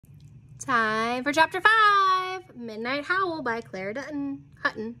Time for Chapter 5, Midnight Howl by Claire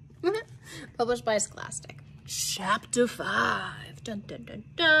Hutton, published by Scholastic. Chapter 5, dun dun dun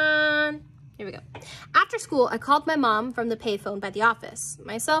dun. Here we go. After school, I called my mom from the payphone by the office.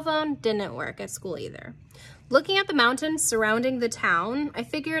 My cell phone didn't work at school either. Looking at the mountains surrounding the town, I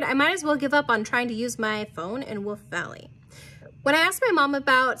figured I might as well give up on trying to use my phone in Wolf Valley. When I asked my mom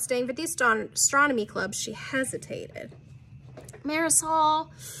about staying for the astronomy club, she hesitated. Marisol,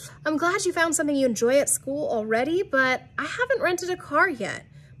 I'm glad you found something you enjoy at school already, but I haven't rented a car yet.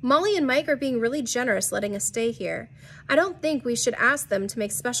 Molly and Mike are being really generous letting us stay here. I don't think we should ask them to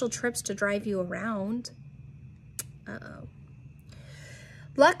make special trips to drive you around. Uh-oh.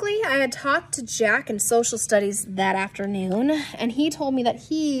 Luckily, I had talked to Jack in social studies that afternoon, and he told me that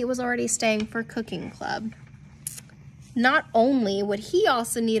he was already staying for cooking club. Not only would he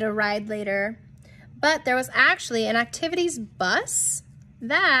also need a ride later, but there was actually an activities bus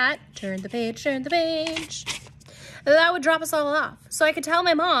that, turn the page, that would drop us all off. So I could tell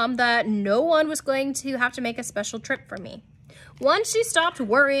my mom that no one was going to have to make a special trip for me. Once she stopped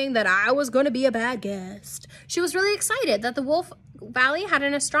worrying that I was going to be a bad guest, she was really excited that the Wolf Valley had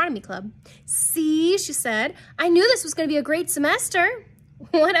an astronomy club. See, she said, I knew this was going to be a great semester.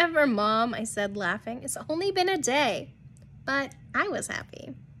 Whatever, Mom, I said, laughing. It's only been a day. But I was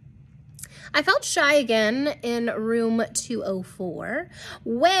happy. I felt shy again in room 204,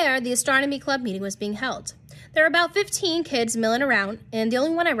 where the astronomy club meeting was being held. There were about 15 kids milling around, and the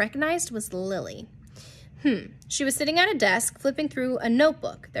only one I recognized was Lily. She was sitting at a desk, flipping through a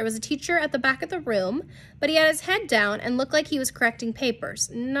notebook. There was a teacher at the back of the room, but he had his head down and looked like he was correcting papers,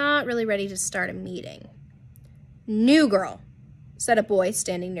 not really ready to start a meeting. New girl, said a boy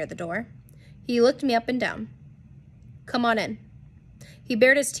standing near the door. He looked me up and down. Come on in. He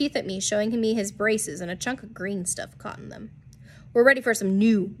bared his teeth at me, showing me his braces and a chunk of green stuff caught in them. We're ready for some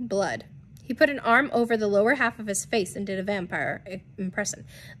new blood. He put an arm over the lower half of his face and did a vampire impression.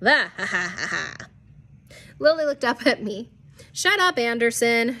 Ha ha ha ha. Lily looked up at me. Shut up,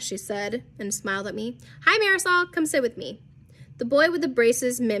 Anderson, she said, and smiled at me. Hi, Marisol, come sit with me. The boy with the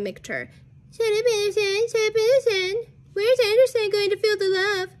braces mimicked her. Shut up, Anderson, shut up, Anderson. Where's Anderson going to feel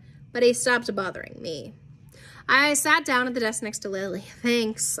the love? But he stopped bothering me. I sat down at the desk next to Lily.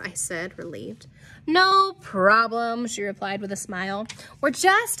 Thanks, I said, relieved. No problem, she replied with a smile. We're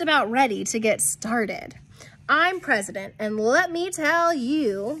just about ready to get started. I'm president, and let me tell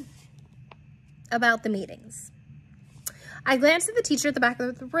you about the meetings. I glanced at the teacher at the back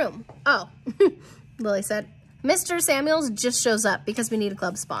of the room. Oh, Lily said, Mr. Samuels just shows up because we need a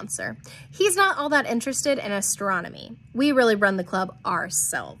club sponsor. He's not all that interested in astronomy. We really run the club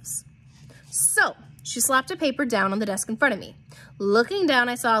ourselves. So, she slapped a paper down on the desk in front of me. Looking down,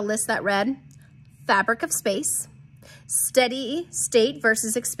 I saw a list that read, Fabric of Space, Steady State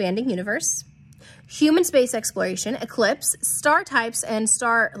versus Expanding Universe, Human Space Exploration, Eclipse, Star Types and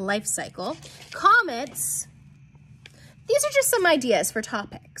Star Life Cycle, Comets. These are just some ideas for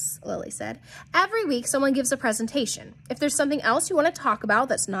topics, Lily said. Every week, someone gives a presentation. If there's something else you want to talk about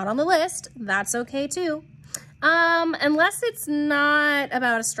that's not on the list, that's okay too. Unless it's not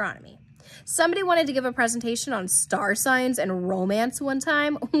about astronomy. Somebody wanted to give a presentation on star signs and romance one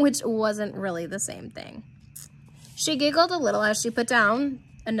time, which wasn't really the same thing. She giggled a little as she put down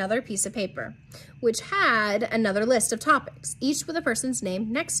another piece of paper, which had another list of topics, each with a person's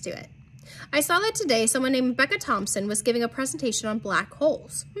name next to it. I saw that today someone named Becca Thompson was giving a presentation on black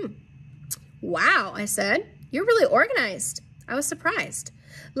holes. Wow, I said. You're really organized. I was surprised.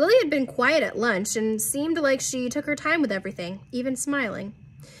 Lily had been quiet at lunch and seemed like she took her time with everything, even smiling.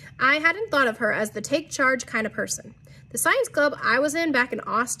 I hadn't thought of her as the take charge kind of person. The science club I was in back in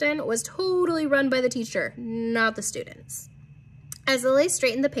Austin was totally run by the teacher, not the students. As Lily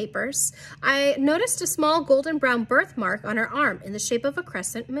straightened the papers, I noticed a small golden brown birthmark on her arm in the shape of a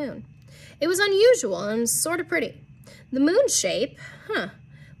crescent moon. It was unusual and sort of pretty. The moon shape,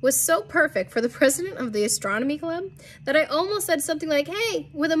 was so perfect for the president of the astronomy club that I almost said something like, hey,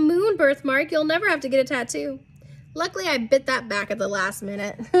 with a moon birthmark, you'll never have to get a tattoo. Luckily, I bit that back at the last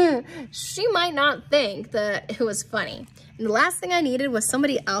minute. She might not think that it was funny. And the last thing I needed was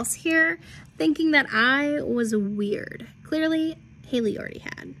somebody else here thinking that I was weird. Clearly, Haley already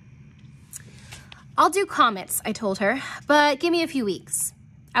had. I'll do comets, I told her, but give me a few weeks.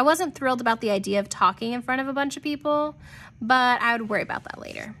 I wasn't thrilled about the idea of talking in front of a bunch of people, but I would worry about that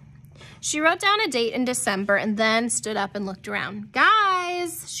later. She wrote down a date in December and then stood up and looked around.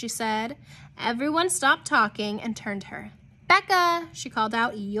 Guys, she said. Everyone stopped talking and turned to her. Becca, she called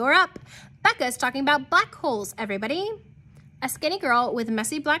out, you're up. Becca's talking about black holes, everybody. A skinny girl with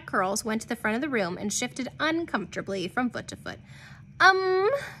messy black curls went to the front of the room and shifted uncomfortably from foot to foot.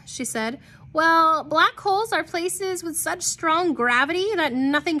 She said, well, black holes are places with such strong gravity that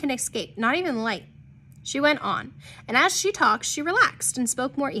nothing can escape, not even light. She went on, and as she talked, she relaxed and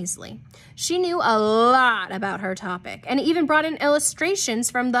spoke more easily. She knew a lot about her topic, and even brought in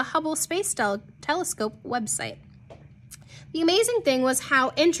illustrations from the Hubble Space Telescope website. The amazing thing was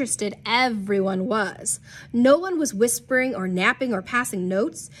how interested everyone was. No one was whispering or napping or passing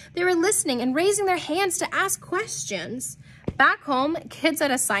notes. They were listening and raising their hands to ask questions. Back home, kids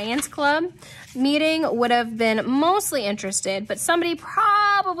at a science club meeting would have been mostly interested, but somebody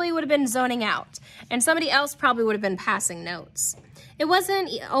probably would have been zoning out, and somebody else probably would have been passing notes. It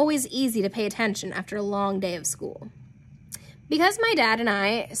wasn't always easy to pay attention after a long day of school. Because my dad and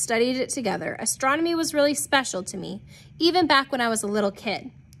I studied it together, astronomy was really special to me, even back when I was a little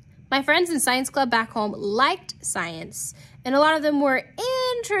kid. My friends in science club back home liked science, and a lot of them were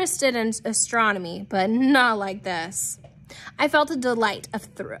interested in astronomy, but not like this. I felt a delight,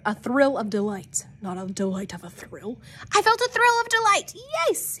 a thrill of delight, not a delight of a thrill. I felt a thrill of delight,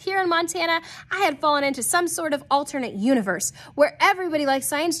 yes! Here in Montana, I had fallen into some sort of alternate universe where everybody liked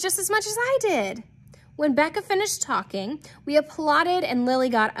science just as much as I did. When Becca finished talking, we applauded and Lily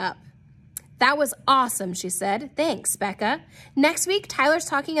got up. That was awesome, she said. Thanks, Becca. Next week, Tyler's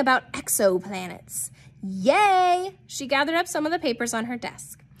talking about exoplanets. Yay! She gathered up some of the papers on her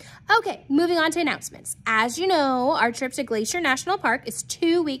desk. Okay, moving on to announcements. As you know, our trip to Glacier National Park is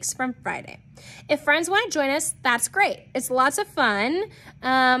 2 weeks from Friday. If friends want to join us, that's great. It's lots of fun,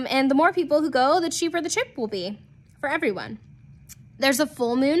 and the more people who go, the cheaper the trip will be for everyone. There's a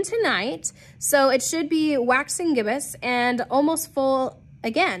full moon tonight, so it should be waxing gibbous and almost full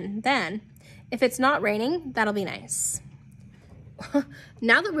again then. If it's not raining, that'll be nice.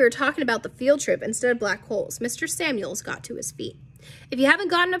 Now that we were talking about the field trip instead of black holes, Mr. Samuels got to his feet. If you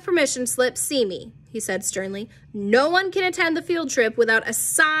haven't gotten a permission slip, see me, he said sternly. No one can attend the field trip without a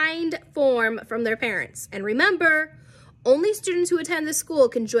signed form from their parents. And remember, only students who attend this school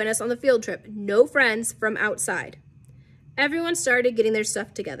can join us on the field trip. No friends from outside. Everyone started getting their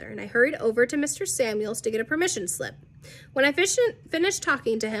stuff together, and I hurried over to Mr. Samuels to get a permission slip. When I finished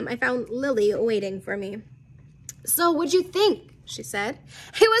talking to him, I found Lily waiting for me. So, what'd you think? She said.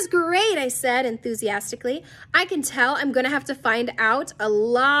 It was great, I said enthusiastically. I can tell I'm going to have to find out a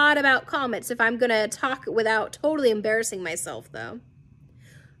lot about comets if I'm going to talk without totally embarrassing myself, though.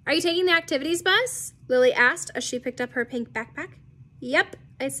 Are you taking the activities bus? Lily asked as she picked up her pink backpack. Yep,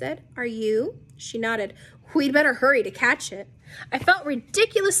 I said. Are you? She nodded. We'd better hurry to catch it. I felt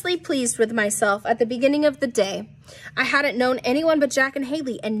ridiculously pleased with myself at the beginning of the day. I hadn't known anyone but Jack and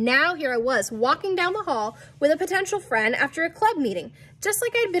Haley, and now here I was walking down the hall with a potential friend after a club meeting, just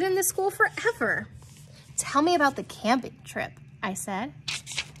like I'd been in this school forever. Tell me about the camping trip, I said.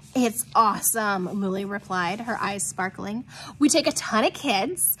 It's awesome, Lily replied, her eyes sparkling. We take a ton of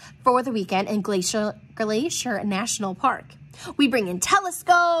kids for the weekend in Glacier National Park. We bring in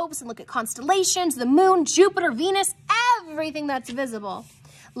telescopes and look at constellations, the moon, Jupiter, Venus, everything that's visible.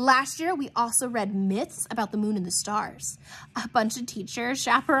 Last year, we also read myths about the moon and the stars. A bunch of teachers,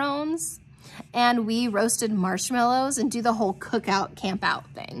 chaperones, and we roasted marshmallows and do the whole cookout, camp out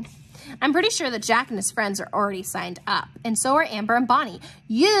thing. I'm pretty sure that Jack and his friends are already signed up, and so are Amber and Bonnie.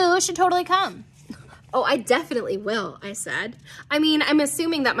 You should totally come. Oh, I definitely will, I said. I mean, I'm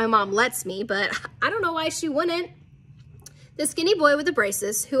assuming that my mom lets me, but I don't know why she wouldn't. The skinny boy with the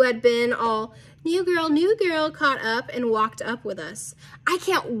braces, who had been all new girl, caught up and walked up with us. I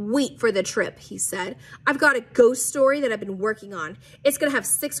can't wait for the trip, he said. I've got a ghost story that I've been working on. It's going to have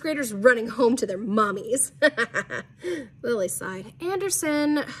 6th graders running home to their mommies. Lily sighed.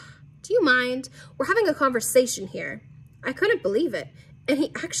 Anderson, do you mind? We're having a conversation here. I couldn't believe it, and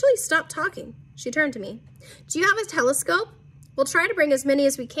he actually stopped talking. She turned to me. Do you have a telescope? We'll try to bring as many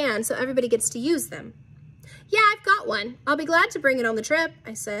as we can so everybody gets to use them. Yeah, I've got one. I'll be glad to bring it on the trip,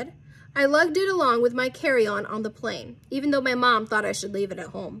 I said. I lugged it along with my carry-on on the plane, even though my mom thought I should leave it at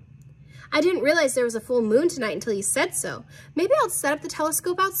home. I didn't realize there was a full moon tonight until you said so. Maybe I'll set up the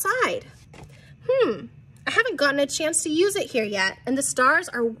telescope outside. I haven't gotten a chance to use it here yet, and the stars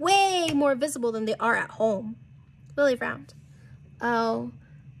are way more visible than they are at home. Lily frowned. Oh,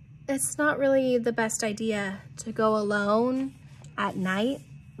 it's not really the best idea to go alone at night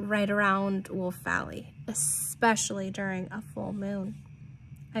right around Wolf Valley, especially during a full moon.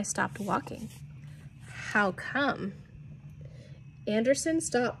 I stopped walking. How come? Anderson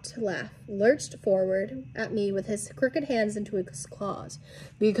stopped to laugh, lurched forward at me with his crooked hands into his claws.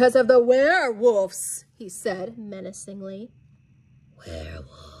 Because of the werewolves, he said menacingly.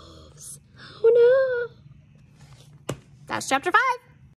 Werewolves. Oh no. That's chapter 5.